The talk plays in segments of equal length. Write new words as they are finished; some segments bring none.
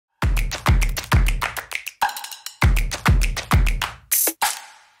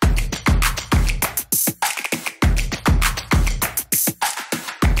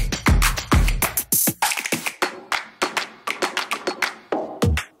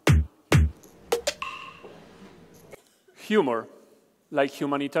Humor, like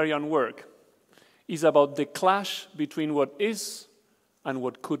humanitarian work, is about the clash between what is and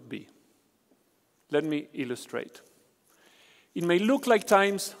what could be. Let me illustrate. It may look like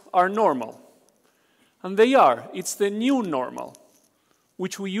times are normal, and they are. It's the new normal,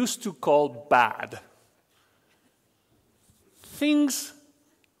 which we used to call bad. Things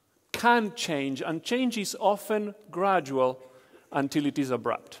can change, and change is often gradual until it is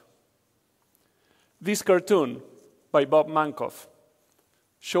abrupt. This cartoon by Bob Mankoff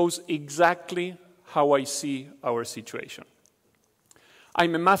shows exactly how I see our situation.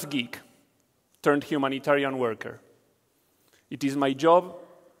 I'm a math geek turned humanitarian worker. It is my job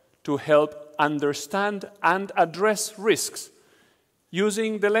to help understand and address risks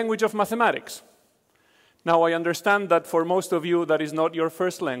using the language of mathematics. Now, I understand that for most of you that is not your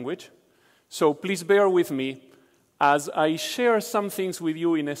first language, so please bear with me as I share some things with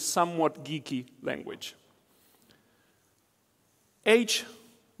you in a somewhat geeky language. H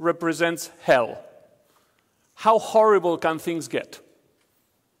represents hell. How horrible can things get?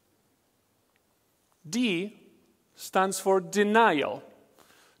 D stands for denial.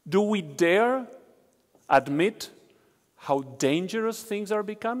 Do we dare admit how dangerous things are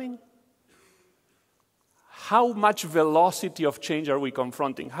becoming? How much velocity of change are we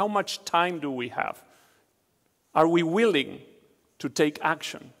confronting? How much time do we have? Are we willing to take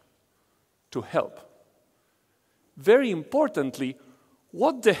action to help? Very importantly,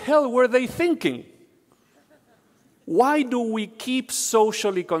 what the hell were they thinking? Why do we keep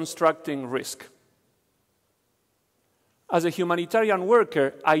socially constructing risk? As a humanitarian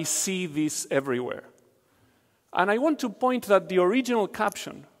worker, I see this everywhere. And I want to point that the original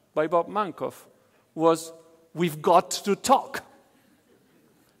caption by Bob Mankoff was, "We've got to talk."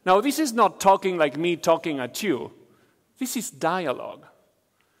 Now, this is not talking like me talking at you. This is dialogue.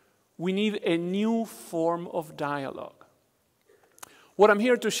 We need a new form of dialogue. What I'm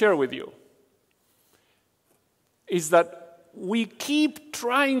here to share with you is that we keep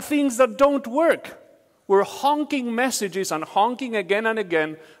trying things that don't work. We're honking messages and honking again and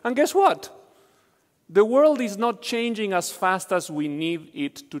again, and guess what? The world is not changing as fast as we need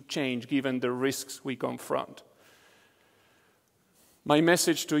it to change, given the risks we confront. My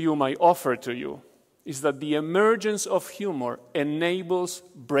message to you, my offer to you, is that the emergence of humor enables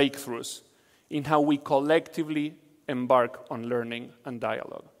breakthroughs in how we collectively embark on learning and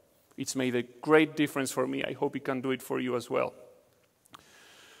dialogue. It's made a great difference for me. I hope it can do it for you as well.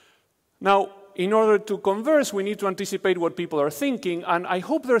 Now, in order to converse, we need to anticipate what people are thinking, and I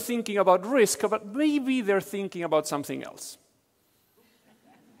hope they're thinking about risk, but maybe they're thinking about something else.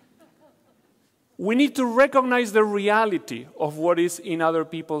 We need to recognize the reality of what is in other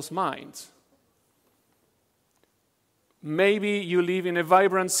people's minds. Maybe you live in a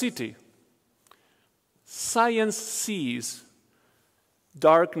vibrant city. Science sees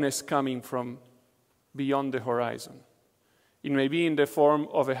darkness coming from beyond the horizon. It may be in the form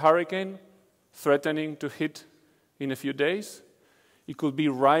of a hurricane threatening to hit in a few days. It could be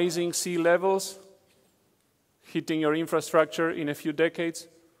rising sea levels hitting your infrastructure in a few decades.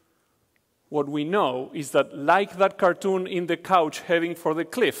 What we know is that, like that cartoon in the couch heading for the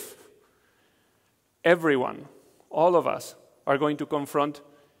cliff, everyone, all of us, are going to confront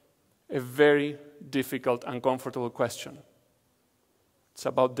a very difficult, uncomfortable question. It's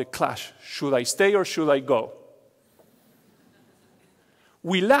about the clash. Should I stay or should I go?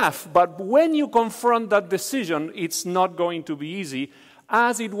 We laugh, but when you confront that decision, it's not going to be easy,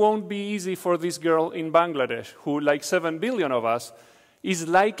 as it won't be easy for this girl in Bangladesh, who, like 7 billion of us, is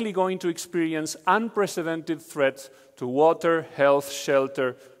likely going to experience unprecedented threats to water, health,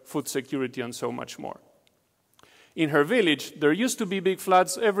 shelter, food security, and so much more. In her village, there used to be big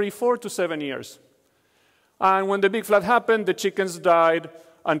floods every 4 to 7 years. And when the big flood happened, the chickens died,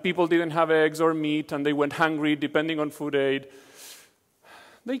 and people didn't have eggs or meat, and they went hungry, depending on food aid.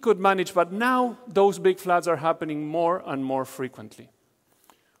 They could manage, but now those big floods are happening more and more frequently.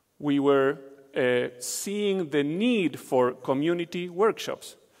 We were seeing the need for community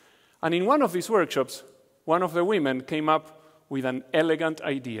workshops. And in one of these workshops, one of the women came up with an elegant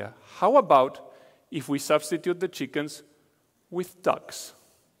idea. How about if we substitute the chickens with ducks?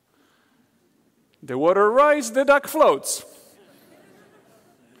 The water rises, the duck floats.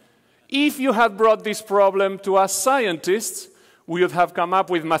 If you had brought this problem to us scientists, we would have come up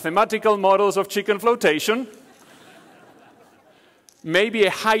with mathematical models of chicken flotation, maybe a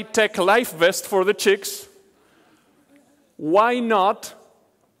high-tech life vest for the chicks. Why not,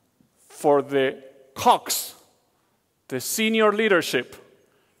 for the cocks, the senior leadership,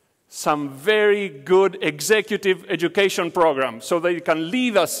 some very good executive education program so they can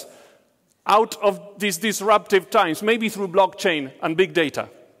lead us out of these disruptive times, maybe through blockchain and big data.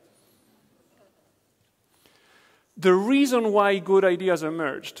 The reason why good ideas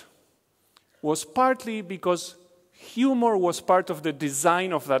emerged was partly because humor was part of the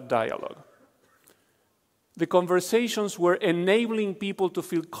design of that dialogue. The conversations were enabling people to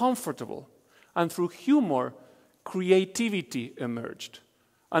feel comfortable, and through humor, creativity emerged.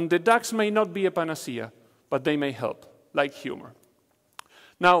 And the ducks may not be a panacea, but they may help, like humor.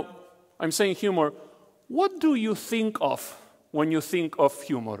 Now, I'm saying humor. What do you think of when you think of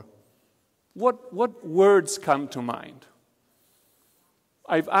humor? What words come to mind?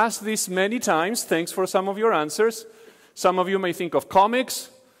 I've asked this many times. Thanks for some of your answers. Some of you may think of comics.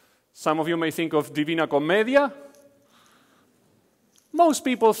 Some of you may think of Divina Commedia. Most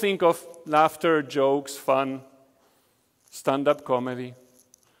people think of laughter, jokes, fun, stand-up comedy.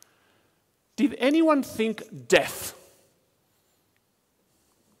 Did anyone think death?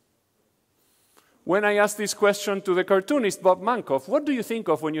 When I asked this question to the cartoonist Bob Mankoff, what do you think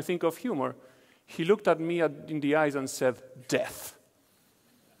of when you think of humor? He looked at me in the eyes and said, death.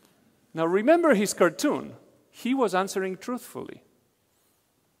 Now remember his cartoon. He was answering truthfully.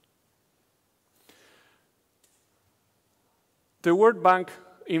 The World Bank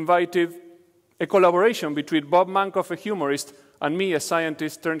invited a collaboration between Bob Mankoff, a humorist, and me, a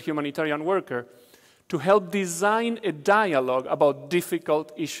scientist turned humanitarian worker, to help design a dialogue about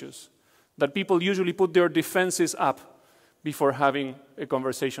difficult issues that people usually put their defenses up before having a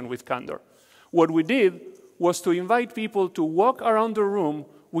conversation with candor. What we did was to invite people to walk around the room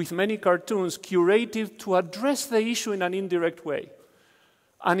with many cartoons curated to address the issue in an indirect way.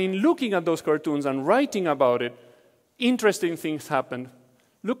 And in looking at those cartoons and writing about it, interesting things happened.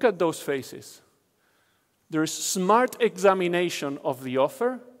 Look at those faces. There's smart examination of the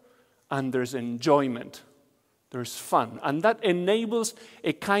offer, and there's enjoyment. There's fun. And that enables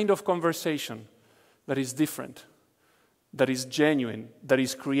a kind of conversation that is different, that is genuine, that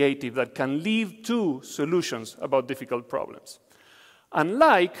is creative, that can lead to solutions about difficult problems.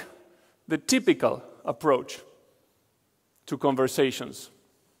 Unlike the typical approach to conversations.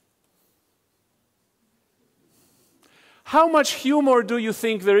 How much humor do you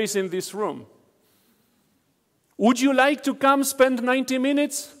think there is in this room? Would you like to come spend 90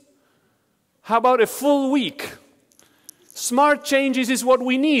 minutes? How about a full week? Smart changes is what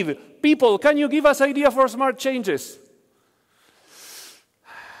we need. People, can you give us ideas for smart changes?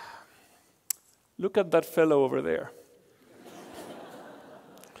 Look at that fellow over there.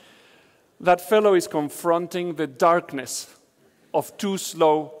 That fellow is confronting the darkness of too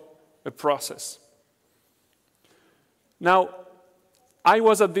slow a process. Now, I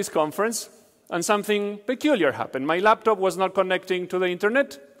was at this conference, and something peculiar happened. My laptop was not connecting to the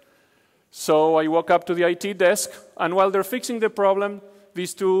internet, so I walk up to the IT desk, and while they're fixing the problem,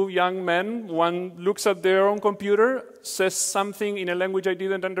 these two young men, one looks at their own computer, says something in a language I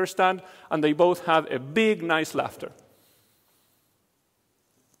didn't understand, and they both had a big, nice laughter.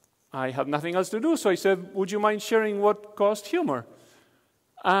 I had nothing else to do, so I said, would you mind sharing what caused humor?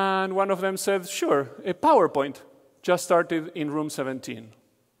 And one of them said, sure, a PowerPoint just started in room 17.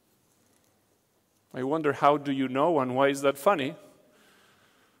 I wonder, how do you know, and why is that funny?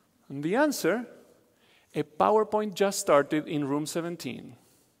 And the answer, a PowerPoint just started in room 17.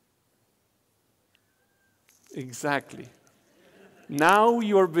 Exactly. Now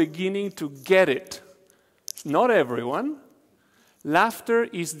you're beginning to get it. Not everyone. Laughter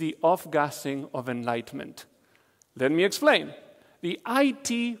is the off-gassing of enlightenment. Let me explain. The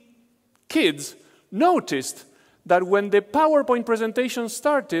IT kids noticed that when the PowerPoint presentation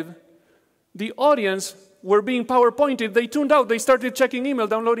started, the audience were being PowerPointed. They tuned out. They started checking email,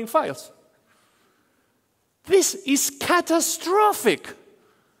 downloading files. This is catastrophic.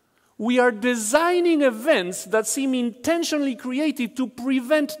 We are designing events that seem intentionally created to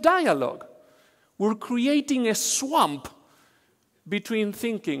prevent dialogue. We're creating a swamp between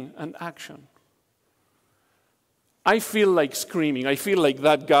thinking and action. I feel like screaming. I feel like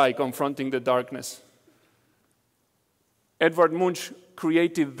that guy confronting the darkness. Edvard Munch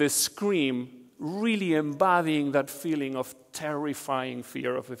created the scream, really embodying that feeling of terrifying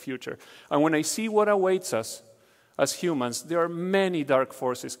fear of the future. And when I see what awaits us as humans, there are many dark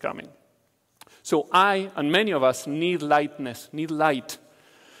forces coming. So I, and many of us, need lightness, need light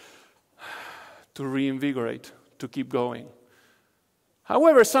to reinvigorate, to keep going.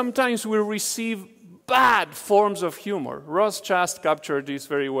 However, sometimes we receive bad forms of humor. Ross Chast captured this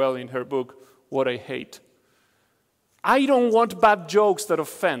very well in her book, What I Hate. I don't want bad jokes that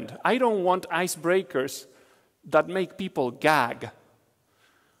offend. I don't want icebreakers that make people gag.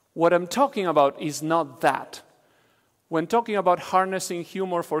 What I'm talking about is not that. When talking about harnessing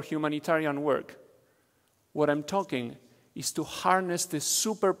humor for humanitarian work, what I'm talking is to harness the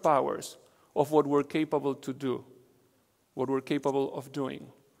superpowers of what we're capable to do, what we're capable of doing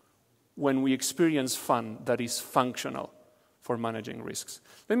when we experience fun that is functional for managing risks.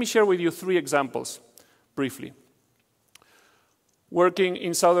 Let me share with you 3 examples briefly. Working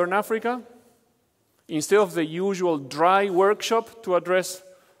in Southern Africa, instead of the usual dry workshop to address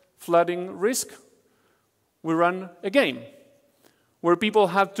flooding risk, we ran a game where people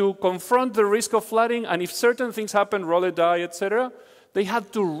had to confront the risk of flooding, and if certain things happened, roll a die, etc., they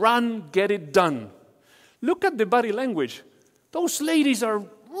had to run, get it done. Look at the body language. Those ladies are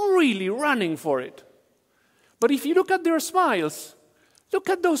really running for it. But if you look at their smiles, look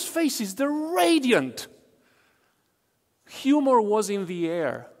at those faces, they're radiant. Humor was in the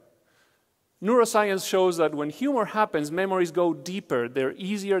air. Neuroscience shows that when humor happens, memories go deeper, they're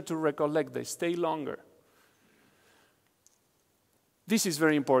easier to recollect, they stay longer. This is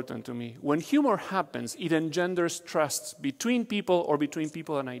very important to me. When humor happens, it engenders trusts between people or between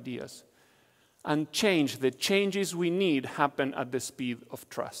people and ideas. And the changes we need happen at the speed of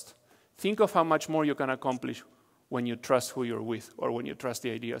trust. Think of how much more you can accomplish when you trust who you're with or when you trust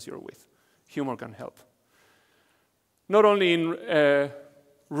the ideas you're with. Humor can help. Not only in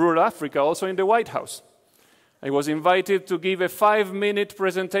rural Africa, also in the White House. I was invited to give a 5-minute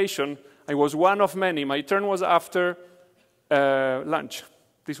presentation. I was one of many. My turn was after lunch.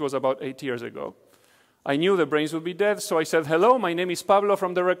 This was about 8 years ago. I knew the brains would be dead, so I said, hello, my name is Pablo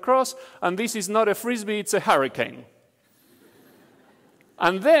from the Red Cross, and this is not a frisbee, it's a hurricane.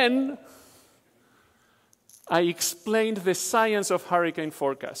 And then I explained the science of hurricane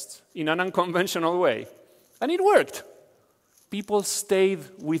forecasts in an unconventional way. And it worked. People stayed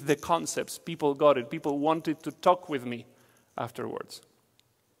with the concepts. People got it. People wanted to talk with me afterwards.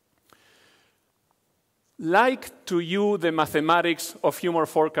 Like to you the mathematics of humor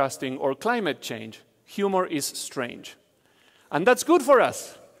forecasting or climate change, humor is strange. And that's good for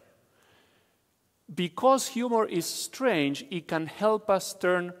us. Because humor is strange, it can help us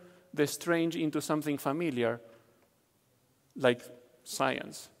turn the strange into something familiar, like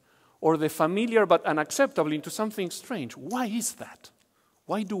science. Or the familiar but unacceptable into something strange. Why is that?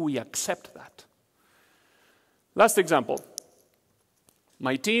 Why do we accept that? Last example.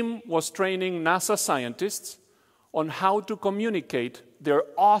 My team was training NASA scientists on how to communicate their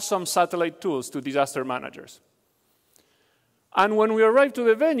awesome satellite tools to disaster managers. And when we arrived to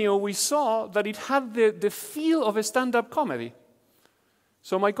the venue, we saw that it had the feel of a stand-up comedy.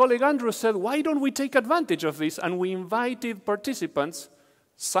 So my colleague Andrew said, why don't we take advantage of this? And we invited participants,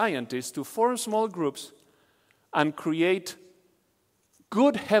 scientists, to form small groups and create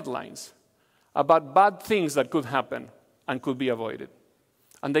good headlines about bad things that could happen and could be avoided.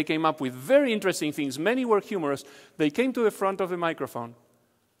 And they came up with very interesting things. Many were humorous. They came to the front of the microphone,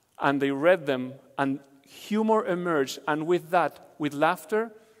 and they read them, and humor emerged. And with that, with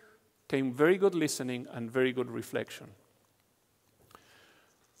laughter, came very good listening and very good reflection.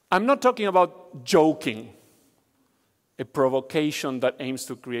 I'm not talking about joking, a provocation that aims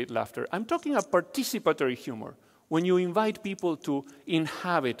to create laughter. I'm talking about participatory humor, when you invite people to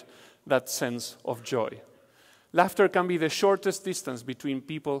inhabit that sense of joy. Laughter can be the shortest distance between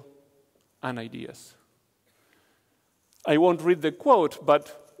people and ideas. I won't read the quote,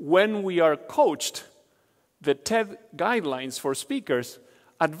 but when we are coached, the TED guidelines for speakers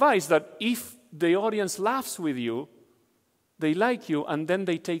advise that if the audience laughs with you, they like you, and then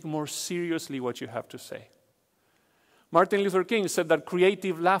they take more seriously what you have to say. Martin Luther King said that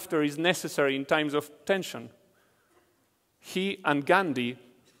creative laughter is necessary in times of tension. He and Gandhi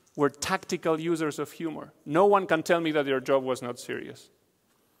were tactical users of humor. No one can tell me that their job was not serious.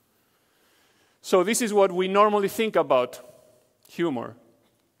 So this is what we normally think about humor.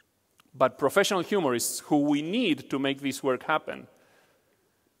 But professional humorists, who we need to make this work happen,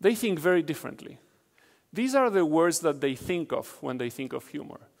 they think very differently. These are the words that they think of when they think of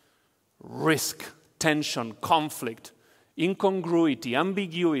humor. Risk, tension, conflict, incongruity,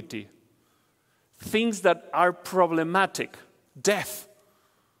 ambiguity, things that are problematic, death.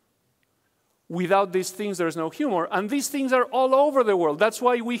 Without these things, there's no humor. And these things are all over the world. That's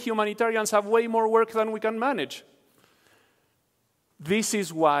why we humanitarians have way more work than we can manage. This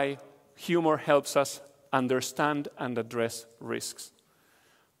is why humor helps us understand and address risks.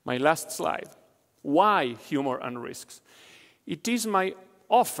 My last slide. Why humor and risks? It is my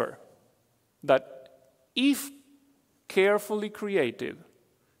offer that if carefully created,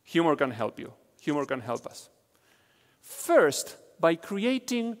 humor can help you. Humor can help us. First, by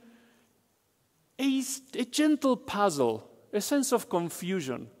creating a gentle puzzle, a sense of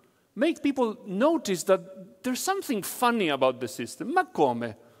confusion. Make people notice that there's something funny about the system. Ma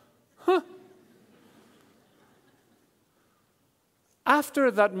come? Huh?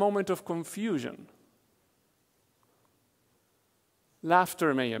 After that moment of confusion,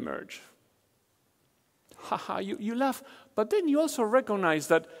 laughter may emerge. Haha, you laugh, but then you also recognize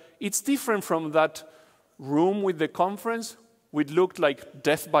that it's different from that room with the conference, which looked like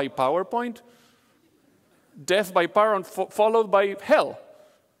death by PowerPoint. Death by PowerPoint followed by hell.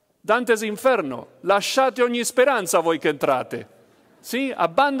 Dante's Inferno. Lasciate ogni speranza voi che entrate. See,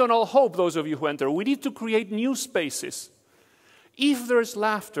 abandon all hope, those of you who enter. We need to create new spaces. If there's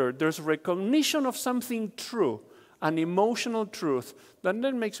laughter, there's recognition of something true, an emotional truth, that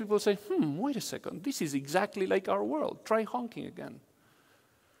then makes people say, wait a second, this is exactly like our world. Try honking again.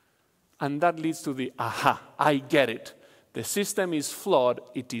 And that leads to the, aha, I get it. The system is flawed.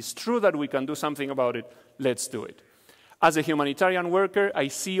 It is true that we can do something about it. Let's do it. As a humanitarian worker, I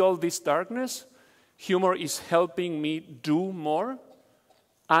see all this darkness. Humor is helping me do more.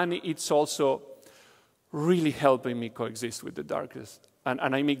 And it's also really helping me coexist with the darkness. And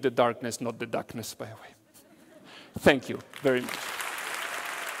I make the darkness, not the darkness, by the way. Thank you very much.